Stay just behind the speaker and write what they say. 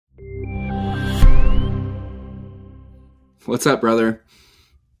What's up, brother?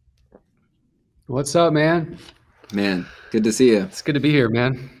 What's up, man? Man, good to see you. It's good to be here,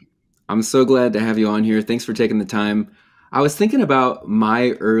 man. I'm so glad to have you on here. Thanks for taking the time. I was thinking about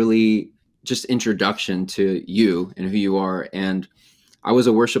my early just introduction to you and who you are. And I was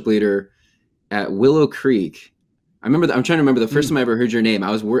a worship leader at Willow Creek. I'm trying to remember the first time I ever heard your name. I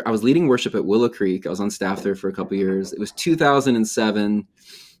was leading worship at Willow Creek. I was on staff there for a couple years. It was 2007,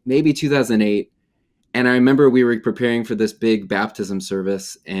 maybe 2008. And I remember we were preparing for this big baptism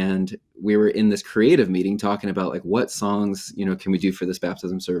service, and we were in this creative meeting talking about like what songs, can we do for this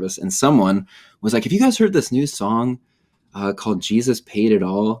baptism service? And someone was like, "Have you guys heard this new song called Jesus Paid It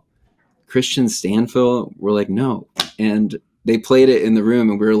All? Kristian Stanfill?" We're like, "No." And they played it in the room,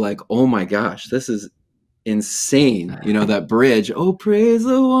 and we were like, "Oh my gosh, this is insane." That bridge, "Oh, praise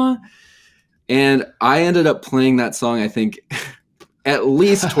the one." And I ended up playing that song, I think, at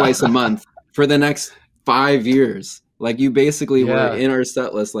least twice a month for the next 5 years. Like, you basically were in our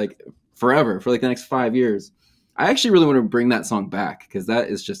set list like forever, for like the next 5 years. I actually really want to bring that song back because that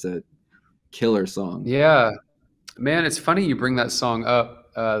is just a killer song. Yeah, man, it's funny you bring that song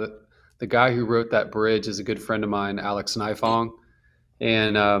up. The guy who wrote that bridge is a good friend of mine, Alex Nifong,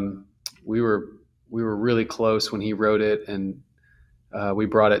 and we were really close when he wrote it, and we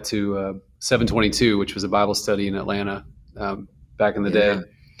brought it to 722, which was a Bible study in Atlanta back in the day.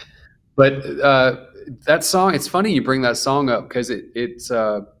 But that song, it's funny you bring that song up because it's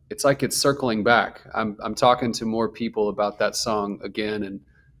like it's circling back. I'm talking to more people about that song again, and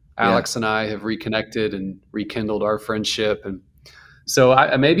Alex and I have reconnected and rekindled our friendship. And so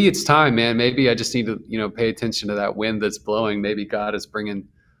maybe it's time, man. Maybe I just need to pay attention to that wind that's blowing. Maybe God is bringing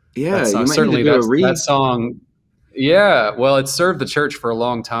that song. Certainly that song. Yeah, well, it served the church for a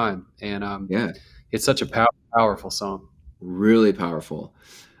long time, and it's such a powerful song. Really powerful.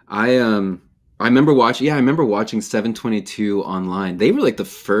 I remember watching 722 online. They were like the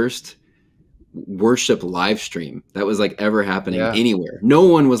first worship live stream that was like ever happening anywhere. No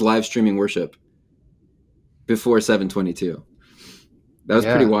one was live streaming worship before 722. That was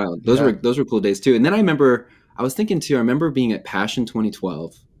pretty wild. Those were cool days too. And then I was thinking too, I remember being at Passion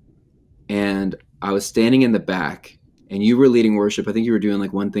 2012, and I was standing in the back, and you were leading worship. I think you were doing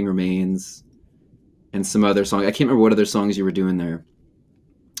like One Thing Remains and some other song. I can't remember what other songs you were doing there.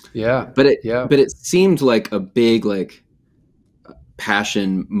 But it seemed like a big like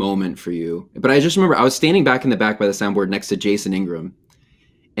passion moment for you. But I just remember I was standing back in the back by the soundboard next to Jason Ingram,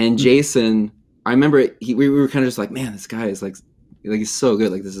 and Jason, I remember we were kind of just like, man, this guy is like he's so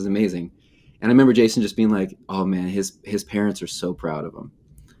good, like this is amazing. And I remember Jason just being like, oh man, his parents are so proud of him.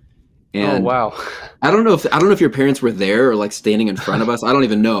 And oh wow, I don't know if your parents were there or like standing in front of us. I don't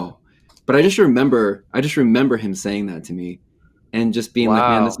even know, but I just remember him saying that to me. And just being like,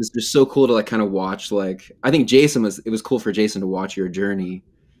 man, this is just so cool to like kind of watch. Like, I think it was cool for Jason to watch your journey,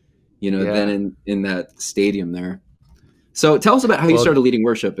 then in that stadium there. So tell us about how you started leading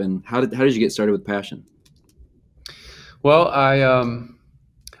worship, and how did you get started with Passion? Well,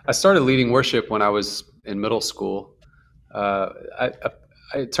 I started leading worship when I was in middle school.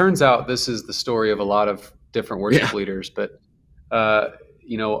 It turns out this is the story of a lot of different worship leaders, but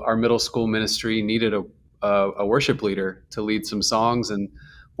our middle school ministry needed a worship leader to lead some songs, and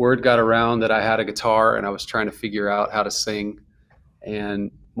word got around that I had a guitar and I was trying to figure out how to sing, and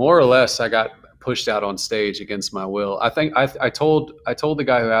more or less I got pushed out on stage against my will. I think I told the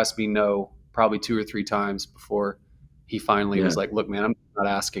guy who asked me no probably 2 or 3 times before he finally was like, look, man, I'm not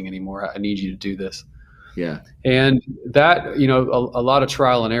asking anymore. I need you to do this. Yeah. And that, a lot of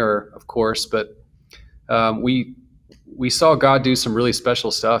trial and error, of course, but we saw God do some really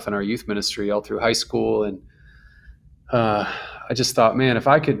special stuff in our youth ministry all through high school. And I just thought, man,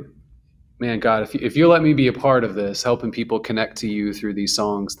 God, if you let me be a part of this, helping people connect to you through these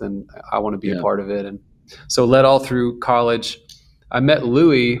songs, then I want to be a part of it. And so led all through college. I met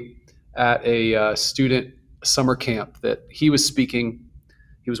Louis at a student summer camp that he was speaking.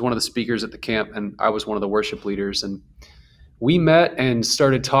 He was one of the speakers at the camp, and I was one of the worship leaders. And we met and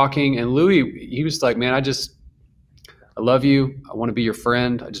started talking. And Louis, he was like, man, I love you. I want to be your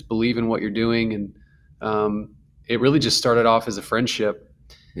friend. I just believe in what you're doing. And it really just started off as a friendship.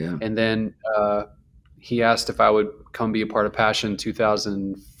 Yeah. And then he asked if I would come be a part of Passion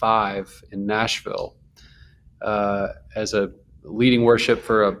 2005 in Nashville as a leading worship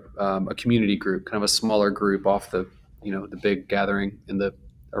for a community group, kind of a smaller group off the big gathering in the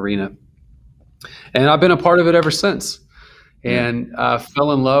arena. And I've been a part of it ever since. And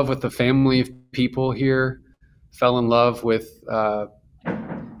fell in love with the family of people here. Fell in love with what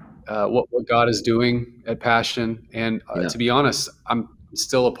God is doing at Passion, and to be honest, I'm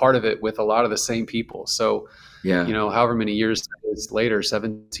still a part of it with a lot of the same people. So, Yeah. however many years later,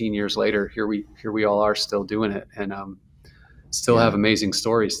 17 years later, here we all are still doing it, and still have Yeah. amazing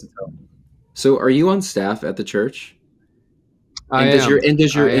stories to tell. So are you on staff at the church? I And does your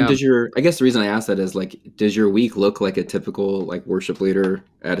am. I am. I guess the reason I ask that is like, does your week look like a typical like worship leader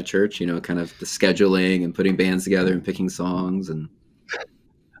at a church? Kind of the scheduling and putting bands together and picking songs and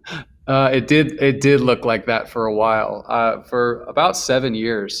It did look like that for a while. For about 7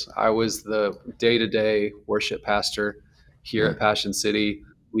 years, I was the day-to-day worship pastor here yeah, at Passion City,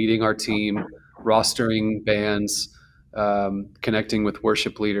 leading our team, rostering bands, connecting with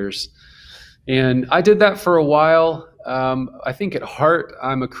worship leaders. And I did that for a while. I think at heart,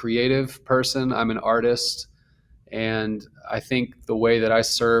 I'm a creative person. I'm an artist. And I think the way that I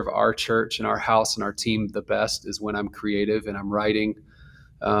serve our church and our house and our team the best is when I'm creative and I'm writing,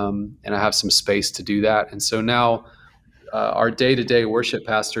 and I have some space to do that. And so now our day-to-day worship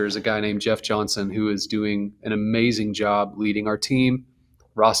pastor is a guy named Jeff Johnson, who is doing an amazing job leading our team,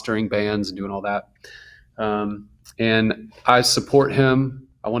 rostering bands and doing all that. And I support him.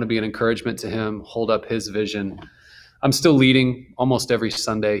 I want to be an encouragement to him, hold up his vision. I'm still leading almost every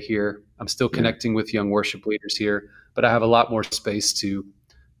Sunday here. I'm still connecting with young worship leaders here, but I have a lot more space to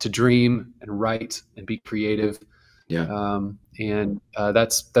dream and write and be creative. yeah, And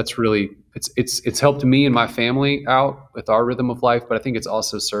that's really it's helped me and my family out with our rhythm of life, but I think it's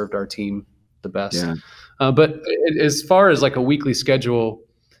also served our team the best. yeah. But as far as like a weekly schedule,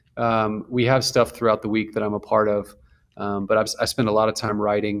 we have stuff throughout the week that I'm a part of, but I spend a lot of time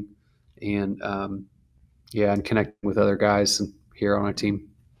writing and and connecting with other guys here on our team.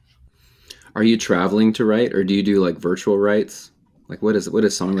 Are you traveling to write, or do you do like virtual writes? Like what does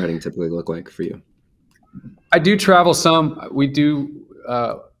songwriting typically look like for you? I do travel some. We do.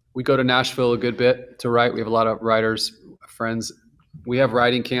 We go to Nashville a good bit to write. We have a lot of writers, friends. We have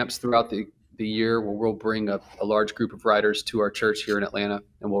writing camps throughout the year where we'll bring a large group of writers to our church here in Atlanta,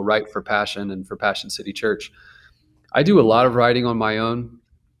 and we'll write for Passion and for Passion City Church. I do a lot of writing on my own.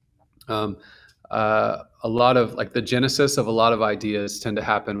 A lot of like the genesis of a lot of ideas tend to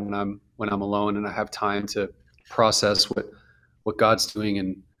happen when I'm alone and I have time to process what God's doing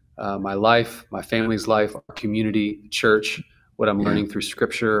in my life, my family's life, our community, church, what I'm learning through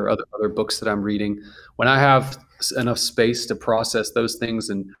scripture, other books that I'm reading. When I have enough space to process those things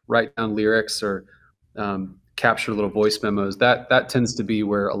and write down lyrics or capture little voice memos, that tends to be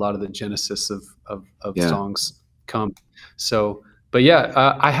where a lot of the genesis of songs come. So, but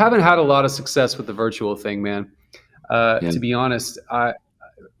I haven't had a lot of success with the virtual thing, man. To be honest,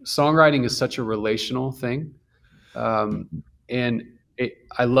 songwriting is such a relational thing. And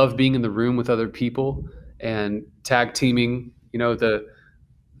I love being in the room with other people and tag teaming, the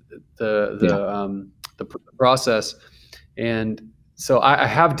process. And so I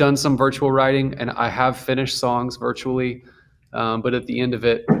have done some virtual writing and I have finished songs virtually. But at the end of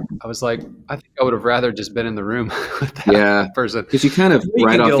it, I was like, I think I would have rather just been in the room with that person. Because you kind of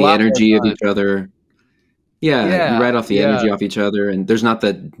write off the energy of each other. Yeah, you write off the energy off each other, and there's not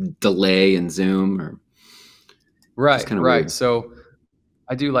the delay in Zoom or right. Weird. So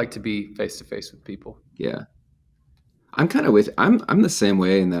I do like to be face to face with people. Yeah, I'm kind of I'm the same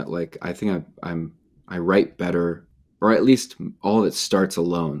way in that like I think I write better, or at least all of it starts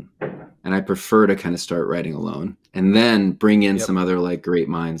alone, and I prefer to kind of start writing alone and then bring in some other like great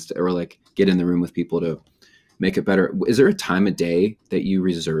minds or like get in the room with people to make it better. Is there a time of day that you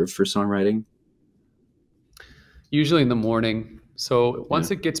reserve for songwriting? Usually in the morning. So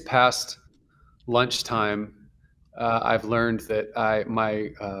once it gets past lunchtime, I've learned that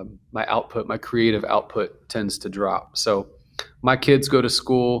my output, my creative output, tends to drop. So my kids go to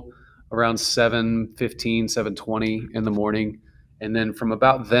school around 7:15, 7:20 in the morning, and then from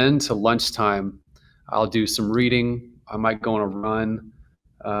about then to lunchtime, I'll do some reading. I might go on a run,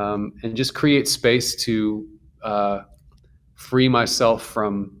 and just create space to free myself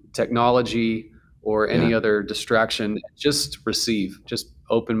from technology or any other distraction. Just receive, just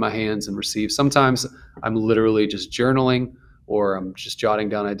open my hands and receive. Sometimes I'm literally just journaling or I'm just jotting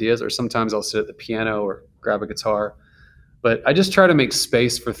down ideas, or sometimes I'll sit at the piano or grab a guitar. But I just try to make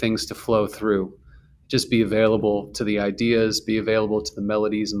space for things to flow through. Just be available to the ideas, be available to the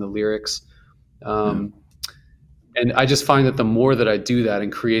melodies and the lyrics. And I just find that the more that I do that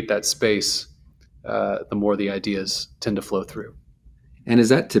and create that space, the more the ideas tend to flow through. And is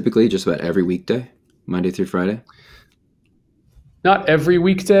that typically just about every weekday, Monday through Friday? Not every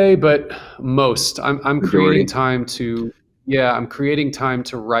weekday, but most. I'm creating time to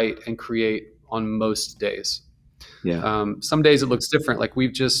write and create on most days. Some days it looks different. Like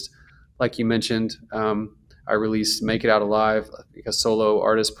like you mentioned, I released Make It Out Alive, like a solo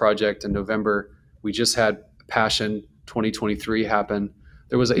artist project in November. We just had Passion 2023 happen.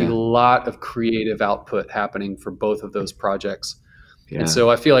 There was a Yeah. lot of creative output happening for both of those projects. And Yeah. so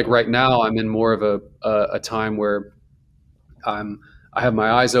I feel like right now I'm in more of a time where I have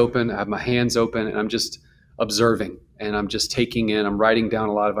my eyes open, I have my hands open, and I'm just observing, and I'm just taking in. I'm writing down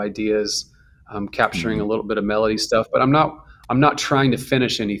a lot of ideas. I'm capturing a little bit of melody stuff, but I'm not trying to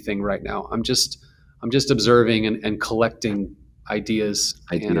finish anything right now. I'm just observing and collecting ideas.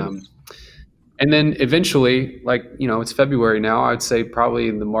 Ideas. And then eventually, like, it's February now. I'd say probably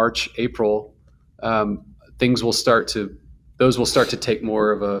in the March, April, things will start to take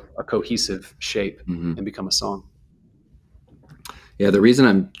more of a cohesive shape and become a song. Yeah, the reason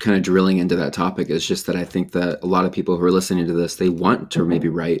I'm kind of drilling into that topic is just that I think that a lot of people who are listening to this, they want to maybe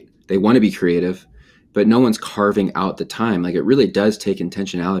write, they want to be creative, but no one's carving out the time. Like, it really does take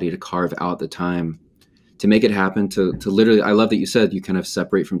intentionality to carve out the time to make it happen, to literally, I love that you said you kind of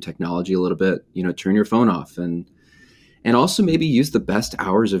separate from technology a little bit, turn your phone off and also maybe use the best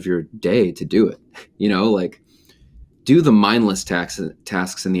hours of your day to do it, like do the mindless tasks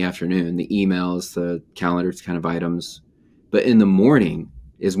in the afternoon, the emails, the calendar kind of items. But in the morning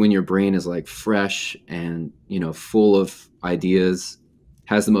is when your brain is like fresh and, full of ideas,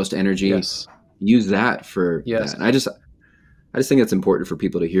 has the most energy. Yes. Use that for Yes. that. And I just think it's important for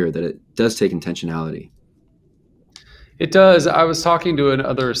people to hear that it does take intentionality. It does. I was talking to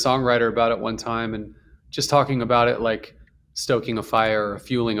another songwriter about it one time, and just talking about it like stoking a fire or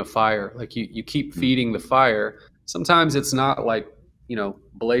fueling a fire. Like you keep feeding the fire. Sometimes it's not like,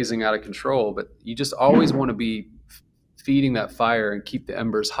 blazing out of control, but you just always want to be feeding that fire and keep the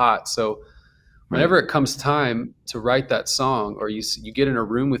embers hot. So whenever it comes time to write that song, or you get in a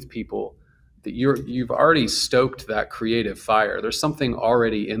room with people, that you've already stoked that creative fire. There's something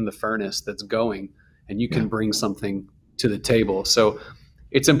already in the furnace that's going, and you can bring something to the table. So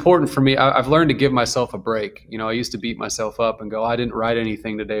it's important for me. I've learned to give myself a break. I used to beat myself up and go, I didn't write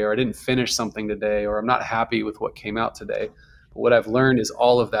anything today, or I didn't finish something today, or I'm not happy with what came out today. But what I've learned is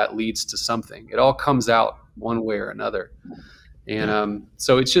all of that leads to something. It all comes out one way or another. And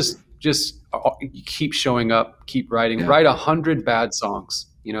so it's just you keep showing up, keep writing, write 100 bad songs.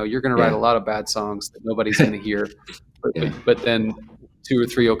 You're going to write a lot of bad songs that nobody's going to hear, but then 2 or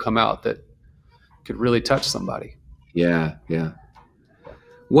 3 will come out that could really touch somebody. Yeah. Yeah.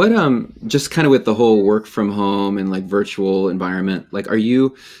 What, just kind of with the whole work from home and like virtual environment, like, do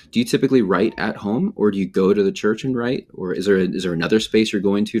you typically write at home, or do you go to the church and write, or is there another space you're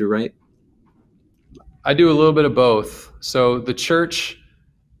going to write? I do a little bit of both. So the church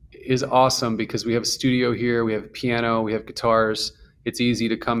is awesome because we have a studio here, we have a piano, we have guitars. It's easy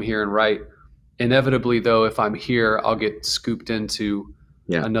to come here and write. Inevitably, though, if I'm here, I'll get scooped into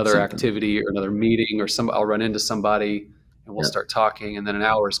another activity or another meeting, or I'll run into somebody and we'll start talking, and then an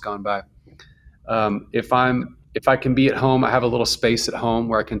hour's gone by. If I can be at home, I have a little space at home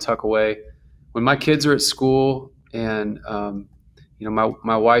where I can tuck away. When my kids are at school and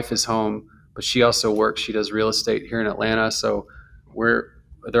my wife is home, but she also works. She does real estate here in Atlanta, so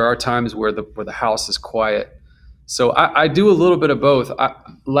there are times where the house is quiet. So I do a little bit of both.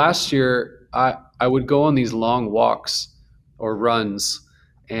 Last year, I would go on these long walks or runs,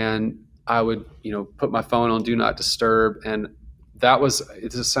 and I would put my phone on Do Not Disturb, and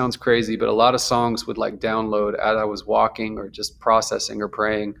it just sounds crazy, but a lot of songs would like download as I was walking or just processing or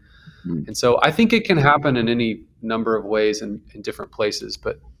praying. And so I think it can happen in any number of ways in different places,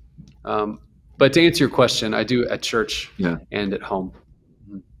 but to answer your question, I do at church and at home.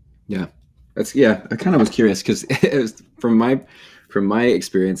 Yeah. I kind of was curious because it was from my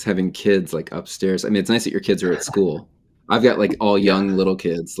experience having kids like upstairs. I mean, it's nice that your kids are at school. I've got like all young little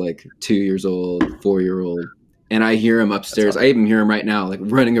kids, like 2 years old, 4-year-old, and I hear them upstairs. I even hear them right now, like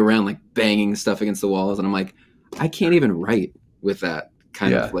running around, like banging stuff against the walls. And I'm like, I can't even write with that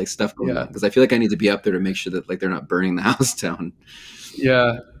kind of like stuff going on, because I feel like I need to be up there to make sure that like they're not burning the house down.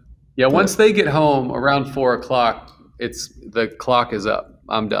 Yeah. Once they get home around 4 o'clock, the clock is up.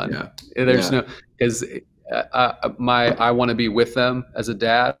 I'm done. There's no, because I want to be with them as a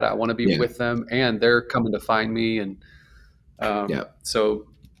dad. I want to be with them, and they're coming to find me. And so,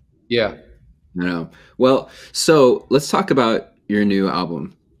 I know. Well, so let's talk about your new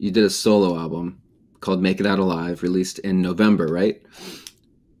album. You did a solo album called Make It Out Alive, released in November, right?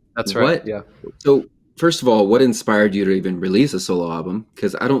 That's right. So first of all, what inspired you to even release a solo album?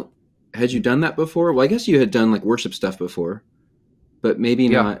 Because had you done that before? Well, I guess you had done like worship stuff before, but maybe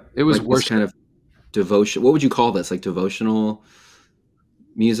not. It was like worship, kind of devotion. What would you call this? Like devotional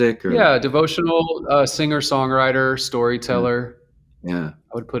music? Or? Yeah, devotional, singer-songwriter, storyteller. Yeah.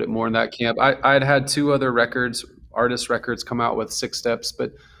 I would put it more in that camp. I'd had two other records, artist records, come out with 6 steps,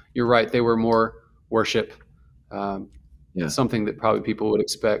 but you're right, they were more worship, um, Yeah. something that probably people would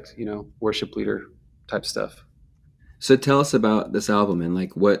expect, worship leader type stuff. So tell us about this album and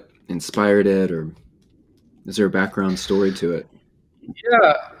like what inspired it, or is there a background story to it?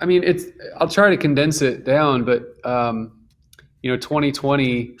 Yeah, I mean, I'll try to condense it down, but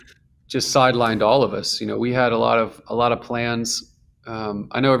 2020 just sidelined all of us. We had a lot of plans.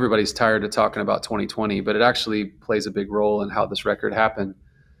 I know everybody's tired of talking about 2020, but it actually plays a big role in how this record happened.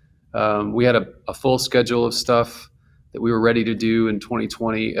 We had a full schedule of stuff that we were ready to do in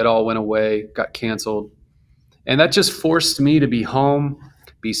 2020. It all went away, got canceled. And that just forced me to be home,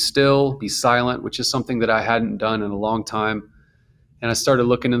 be still, be silent, which is something that I hadn't done in a long time. And I started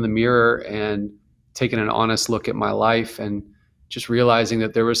looking in the mirror and taking an honest look at my life and just realizing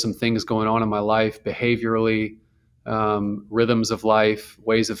that there were some things going on in my life behaviorally, rhythms of life,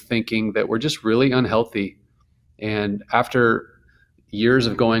 ways of thinking that were just really unhealthy. And after years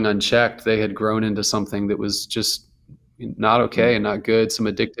of going unchecked, they had grown into something that was just not okay and not good, some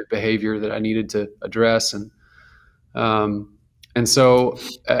addictive behavior that I needed to address. And so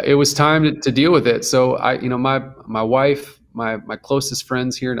it was time to deal with it. So my wife, my closest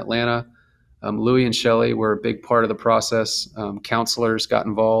friends here in Atlanta, Louie and Shelley, were a big part of the process. Counselors got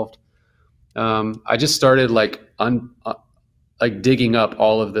involved. I just started like digging up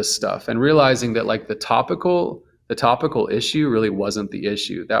all of this stuff and realizing that like the topical issue really wasn't the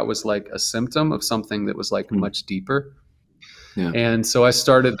issue. That was like a symptom of something that was like much deeper. Yeah. And so I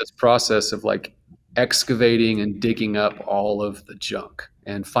started this process of like excavating and digging up all of the junk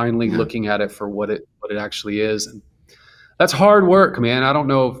and finally looking at it for what it actually is. And that's hard work, man. I don't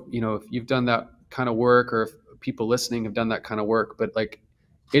know if you've done that kind of work or if people listening have done that kind of work, but like,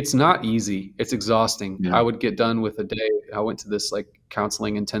 it's not easy. It's exhausting. Yeah. I would get done with a day. I went to this like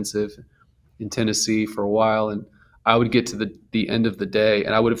counseling intensive in Tennessee for a while, and I would get to the end of the day,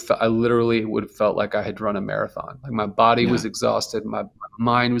 and I literally would have felt like I had run a marathon. Like my body was exhausted, my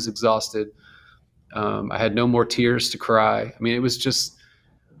mind was exhausted. I had no more tears to cry. I mean, it was just.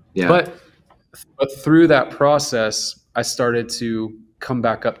 Yeah. But through that process, I started to come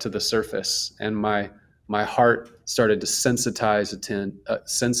back up to the surface, and my heart started to sensitize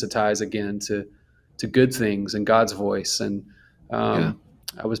again to good things and God's voice, and I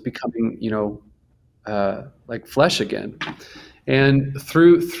was becoming like flesh again. And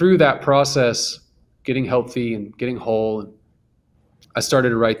through that process, getting healthy and getting whole, I started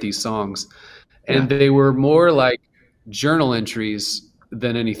to write these songs, and they were more like journal entries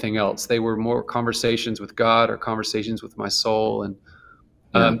than anything else. They were more conversations with God or conversations with my soul. And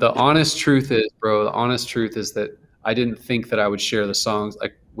the honest truth is, bro, that I didn't think that I would share the songs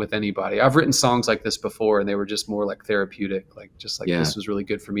like with anybody. I've written songs like this before, and they were just more like therapeutic, like just like this was really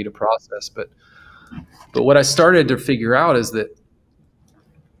good for me to process. But what I started to figure out is that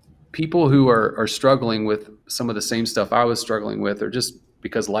people who are struggling with some of the same stuff I was struggling with, or just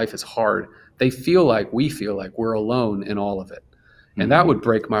because life is hard, we feel like we're alone in all of it. And that would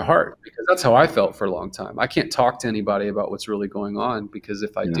break my heart, because that's how I felt for a long time. I can't talk to anybody about what's really going on, because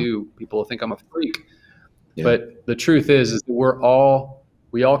if I do, people will think I'm a freak. But the truth is that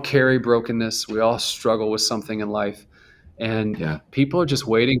we all carry brokenness. We all struggle with something in life. And people are just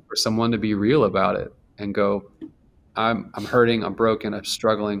waiting for someone to be real about it and go, I'm hurting, I'm broken, I'm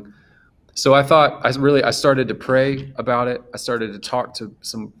struggling. So I thought I started to pray about it. I started to talk to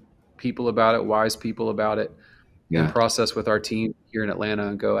some people about it, wise people about it, and process with our team here in Atlanta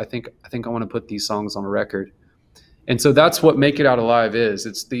and go, I think I want to put these songs on a record. And so that's what Make It Out Alive is.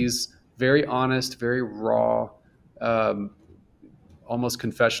 It's these very honest, very raw, almost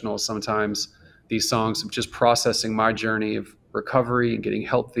confessional sometimes, these songs of just processing my journey of recovery and getting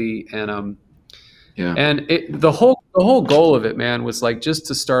healthy. And the whole goal of it, man, was like just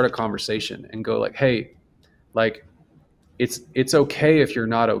to start a conversation and go like, hey, like it's okay if you're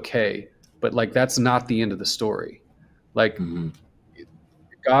not okay, but like that's not the end of the story. Like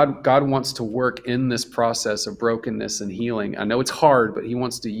God wants to work in this process of brokenness and healing. I know it's hard, but he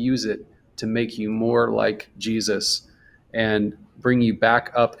wants to use it to make you more like Jesus and bring you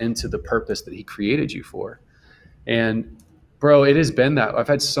back up into the purpose that he created you for. And bro, it has been that. I've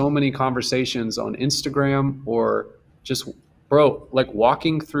had so many conversations on Instagram, or just, bro, like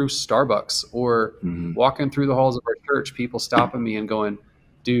walking through Starbucks or walking through the halls of our church, people stopping me and going,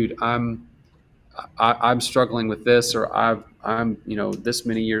 dude, I'm struggling with this, or I'm this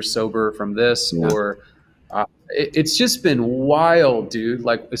many years sober from this, or it's just been wild, dude.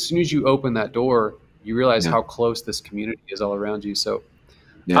 Like as soon as you open that door, you realize how close this community is all around you. So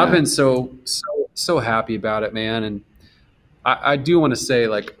I've been so happy about it, man. And I do want to say,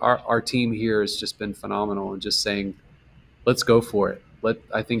 like, our team here has just been phenomenal, and just saying, let's go for it.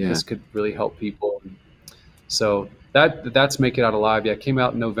 I think Yeah. this could really help people. So that's Make It Out Alive. Yeah, it came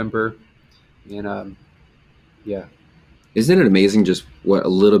out in November, and yeah, Isn't it amazing just what a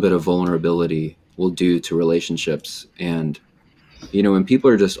little bit of vulnerability will do to relationships? And, you know, when people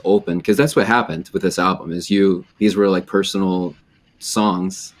are just open, because that's what happened with this album is these were like personal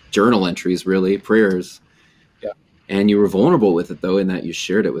songs, journal entries, really, prayers. yeah, And you were vulnerable with it though, in that you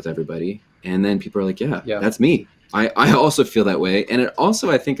shared it with everybody. And then people are like, yeah, yeah, that's me. I also feel that way. And it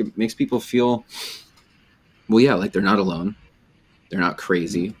also, I think it makes people feel, well, yeah, like they're not alone. They're not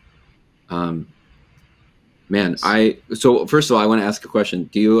crazy. Man, so first of all, I want to ask a question.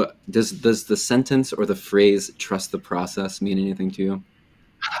 Does the sentence or the phrase "trust the process" mean anything to you?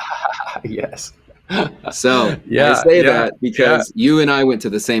 yes. So I Yeah, say yeah, that yeah. because you and I went to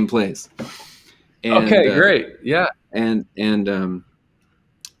the same place, and Okay, great. Yeah. and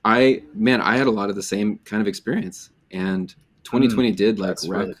I had a lot of the same kind of experience, and 2020 did like That's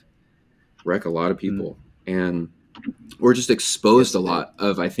really wreck a lot of mm, people, and we're just exposed yes, a it did. lot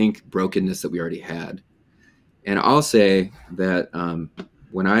of, I think, brokenness that we already had. And I'll say that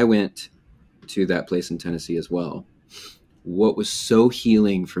when I went to that place in Tennessee as well, what was so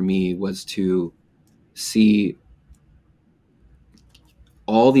healing for me was to see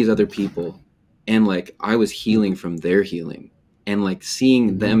all these other people, and like I was healing from their healing, and like seeing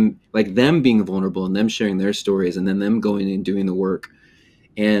Hmm. them, like them being vulnerable and them sharing their stories and then them going and doing the work.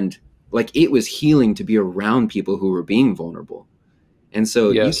 And like it was healing to be around people who were being vulnerable. And so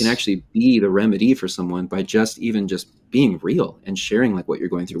you can Yes, actually be the remedy for someone by just being real and sharing like what you're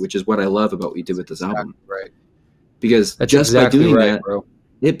going through, which is what I love about what you did that's with this album. exactly right. Because That's just by exactly doing right, that, bro.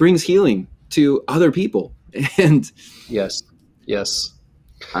 it brings healing to other people. And Yes, yes.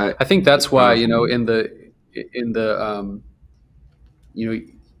 I I think it's that's why, powerful, man. in the you know,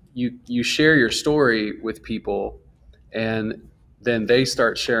 you share your story with people, and then they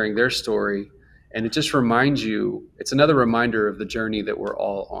start sharing their story, and it just reminds you. It's another reminder of the journey that we're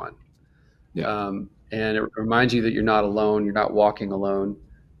all on. Yeah. And it reminds you that you're not alone, you're not walking alone.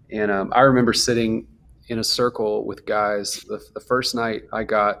 And I remember sitting in a circle with guys the first night I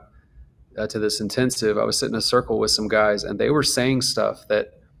got to this intensive. I was sitting in a circle with some guys, and they were saying stuff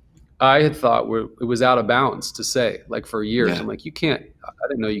that I had thought it was out of bounds to say, like, for years. Yeah. I'm like, you can't. I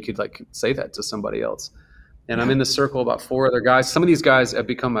didn't know you could like say that to somebody else. And I'm Yeah. in the circle about four other guys. Some of these guys have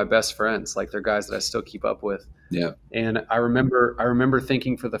become my best friends. Like, they're guys that I still keep up with. Yeah. And I remember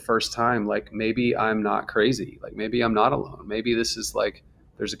thinking for the first time, like, maybe I'm not crazy. Like, maybe I'm not alone. Maybe this is like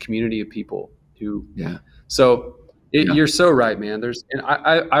there's a community of people who. Yeah. So Yeah. you're so right, man. And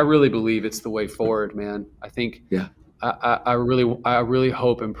I really believe it's the way forward, man. I think Yeah. I really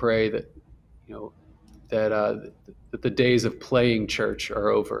hope and pray that you know that that the days of playing church are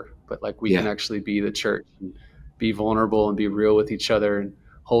over, but like we can Yeah. actually be the church and be vulnerable and be real with each other and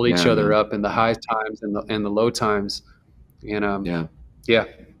hold each Yeah, other man. up in the high times and the low times. And Yeah. yeah,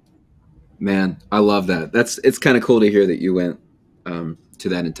 Man, I love that. It's kind of cool to hear that you went to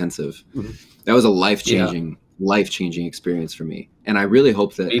that intensive. Mhm. That was a Yeah, life changing experience for me. And I really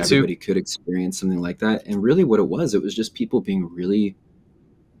hope that me too. everybody could experience something like that. And really, what it was just people being really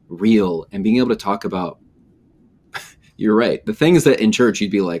real and being able to talk about. You're right. The things that in church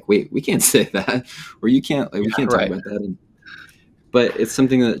you'd be like, wait, we can't say that, or you can't, like, we Yeah, can't talk right. about that. But it's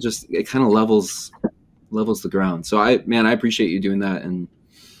something that just it kind of levels the ground. So I appreciate you doing that. And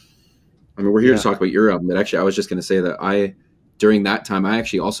I mean, we're here to Yeah. talk about your album, but actually, I was just going to say that during that time, I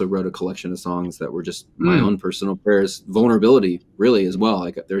actually also wrote a collection of songs that were just my Mm. own personal prayers, vulnerability, really, as well.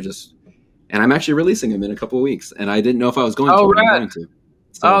 Like they're just, and I'm actually releasing them in a couple of weeks, and I didn't know if I was going to, Oh, but I'm rad. going to.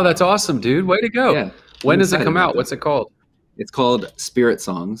 Oh, So that's awesome, dude. Way to go. yeah, I'm When does it excited come about out? that. What's it called? It's called Spirit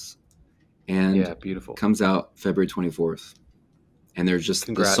Songs, and Yeah, beautiful. comes out February 24th. And they're just the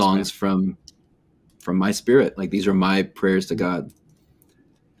Congrats, man. songs from my spirit. Like these are my prayers to God,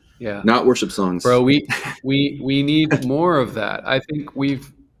 Yeah. not worship songs. Bro, we need more of that. I think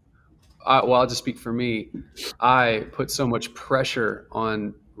well, I'll just speak for me. I put so much pressure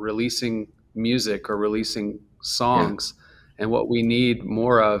on releasing music or releasing Yeah, songs, and what we need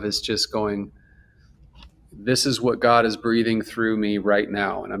more of is just going, this is what God is breathing through me right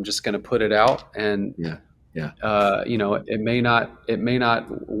now, and I'm just going to put it out. And yeah, yeah, it may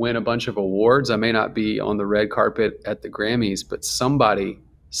not win a bunch of awards. I may not be on the red carpet at the Grammys, but somebody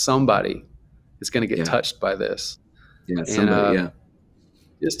is going to get yeah, touched by this. yeah. And Somebody, yeah,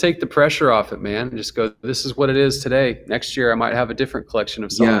 just take the pressure off it, man. And just go, this is what it is today. Next year, I might have a different collection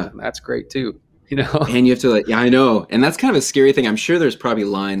of songs, yeah. and that's great too. you know? And you have to like, yeah, I know. And that's kind of a scary thing. I'm sure there's probably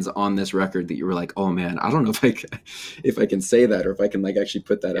lines on this record that you were like, oh man, I don't know if I can say that or if I can like actually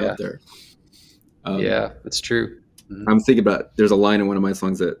put that Yeah. out there. Yeah, that's true. Mm-hmm. I'm thinking about, there's a line in one of my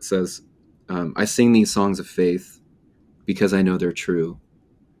songs that says, I sing these songs of faith because I know they're true,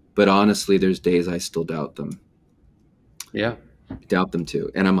 but honestly, there's days I still doubt them. Yeah. Doubt them too.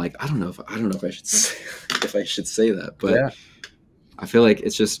 And I'm like, I don't know if I should say, if I should say that, but Yeah. I feel like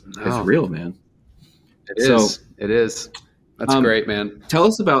it's just, it's real, man. It is. So, it is. That's great, man. Tell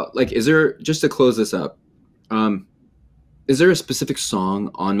us about, like, is there, just to close this up, is there a specific song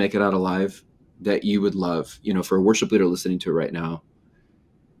on Make It Out Alive that you would love, you know, for a worship leader listening to it right now?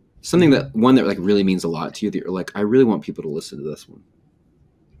 Something that, one that like really means a lot to you that you're like, I really want people to listen to this one.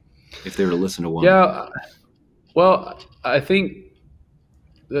 If they were to listen to one. Yeah. Well, I think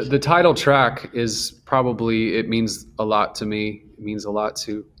the title track is probably, it means a lot to me. It means a lot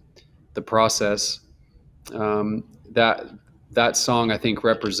to the process. That song, I think,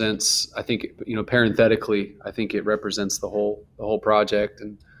 represents, I think, you know, parenthetically, I think it represents the whole project.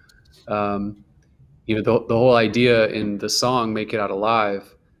 And, you know, the whole idea in the song, Make It Out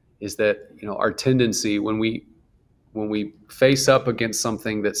Alive, is that, you know, our tendency when we face up against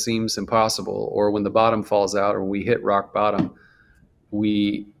something that seems impossible, or when the bottom falls out, or when we hit rock bottom,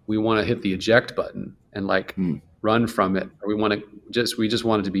 we want to hit the eject button and like run from it, or we just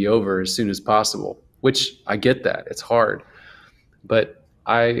want it to be over as soon as possible, which I get that it's hard, but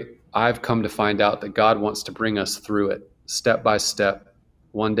I've come to find out that God wants to bring us through it step by step,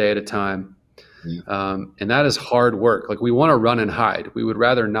 one day at a time. And that is hard work. Like, we want to run and hide. We would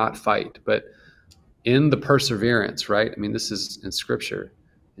rather not fight, but in the perseverance, right? I mean, this is in scripture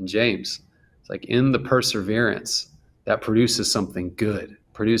in James. It's like in the perseverance that produces something good,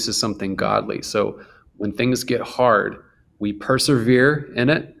 produces something godly. So when things get hard, we persevere in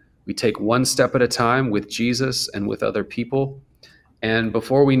it. We take one step at a time with Jesus and with other people. And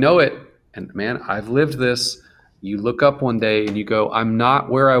before we know it, and man, I've lived this, you look up one day and you go, I'm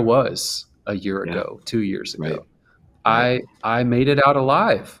not where I was a year ago, 2 years ago. Right. I made it out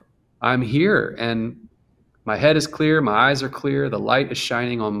alive. I'm here, and my head is clear. My eyes are clear. The light is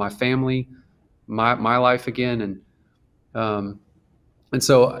shining on my family, my life again. And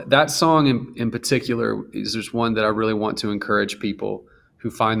so that song in particular is just one that I really want to encourage people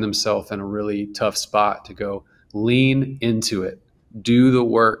who find themselves in a really tough spot to go, lean into it, do the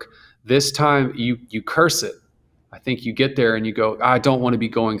work. This time you curse it. I think you get there and you go, I don't want to be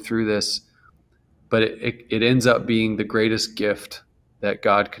going through this, but it ends up being the greatest gift that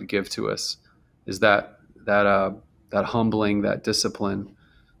God could give to us, is that humbling, that discipline,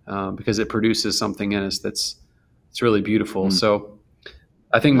 because it produces something in us it's really beautiful. So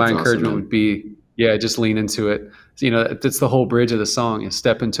I think my encouragement would be, just lean into it. So, you know, that's the whole bridge of the song, is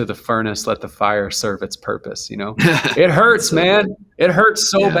step into the furnace, let the fire serve its purpose. You know, it hurts, man. It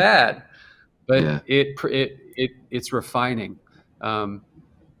hurts so bad, but it's refining.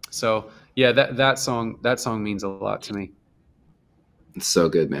 So yeah, that song means a lot to me. It's so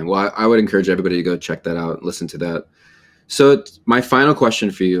good, man. Well, I would encourage everybody to go check that out, listen to that. So my final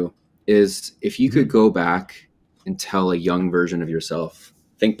question for you is, if you could go back and tell a young version of yourself,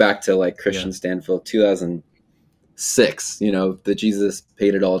 think back to like Kristian Stanfill, 2006, you know, the Jesus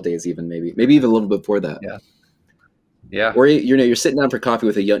paid it all days, even maybe even a little bit before that. Yeah. Or you're sitting down for coffee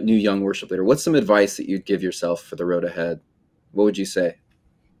with a new young worship leader. What's some advice that you'd give yourself for the road ahead? What would you say?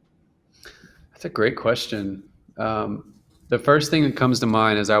 That's a great question. The first thing that comes to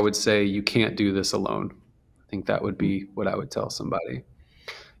mind is I would say, you can't do this alone. I think that would be what I would tell somebody.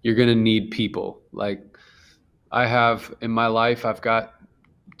 You're going to need people. Like, I have in my life, I've got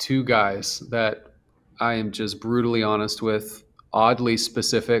 2 guys that I am just brutally honest with, oddly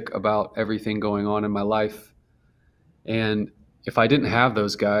specific about everything going on in my life. And if I didn't have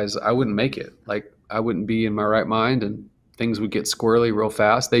those guys, I wouldn't make it. Like, I wouldn't be in my right mind, and things would get squirrely real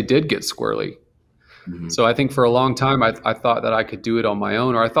fast. They did get squirrely. So I think for a long time, I thought that I could do it on my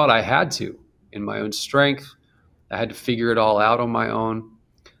own, or I thought I had to, in my own strength. I had to figure it all out on my own.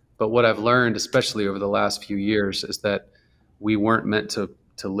 But what I've learned, especially over the last few years, is that we weren't meant to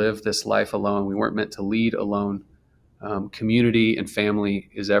live this life alone. We weren't meant to lead alone. Community and family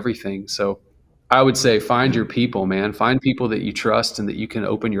is everything. So I would say, find your people, man. Find people that you trust and that you can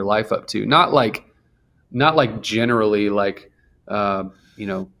open your life up to. Not like generally, like, you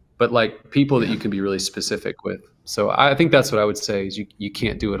know, but like people that you can be really specific with. So I think that's what I would say, is you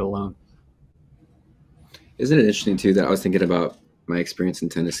can't do it alone. Isn't it interesting too that I was thinking about my experience in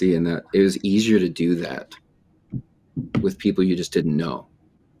Tennessee, and that it was easier to do that with people you just didn't know,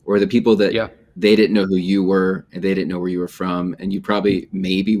 or the people that they didn't know who you were and they didn't know where you were from, and you probably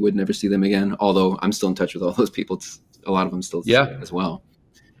maybe would never see them again. Although I'm still in touch with all those people, a lot of them still Yeah. as well.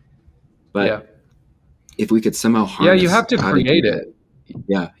 But Yeah. if we could somehow Yeah. You harness have to how to do create that, it.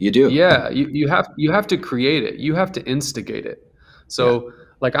 yeah, you do. Yeah. You have to create it. You have to instigate it. So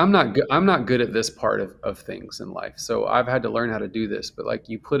like, I'm not good at this part of things in life. So I've had to learn how to do this, but like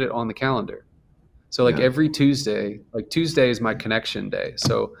you put it on the calendar. So like every Tuesday, like Tuesday is my connection day.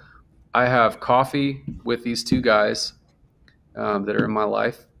 So I have coffee with these two guys that are in my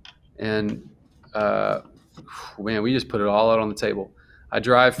life, and man, we just put it all out on the table. I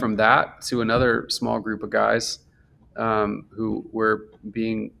drive from that to another small group of guys who were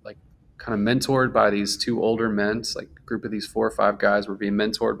being like kind of mentored by these two older men. It's like a group of these 4 or 5 guys were being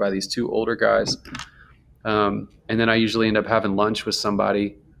mentored by these two older guys, and then I usually end up having lunch with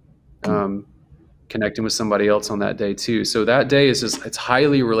somebody. Connecting with somebody else on that day too. So that day is just, it's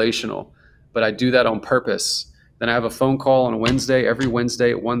highly relational, but I do that on purpose. Then I have a phone call on a Wednesday. Every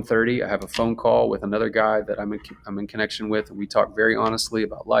Wednesday at 1:30, I have a phone call with another guy that I'm in connection with, and we talk very honestly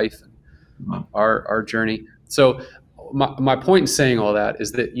about life and our journey. So my point in saying all that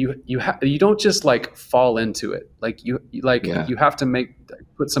is that you don't just like fall into it. Like you have to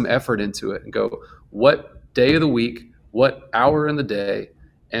put some effort into it and go, what day of the week, what hour in the day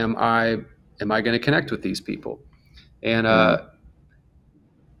am I going to connect with these people? And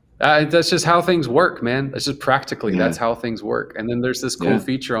that's just how things work, man. That's just practically, that's how things work. And then there's this cool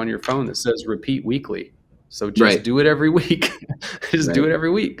feature on your phone that says repeat weekly. So just do it every week. Just do it every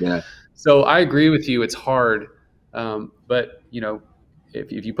week. Yeah. So I agree with you. It's hard. But you know,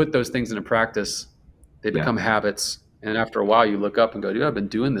 if you put those things into practice, they become habits. And after a while you look up and go, dude, I've been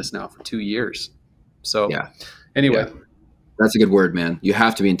doing this now for 2 years. So anyway. Yeah. That's a good word, man. You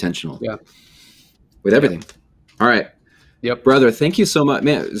have to be intentional. Yeah. With everything. All right. Yep. Brother, thank you so much.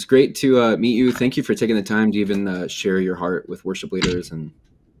 Man, it was great to meet you. Thank you for taking the time to even share your heart with worship leaders. And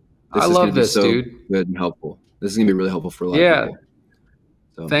I love this, dude. Good and helpful. This is going to be really helpful for a lot of people.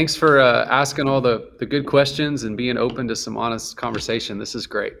 So. Thanks for asking all the good questions and being open to some honest conversation. This is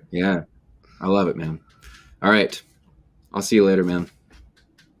great. Yeah. I love it, man. All right. I'll see you later, man.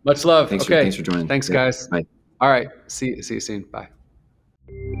 Much love. Thanks for joining. Thanks, guys. Bye. All right. See you soon. Bye.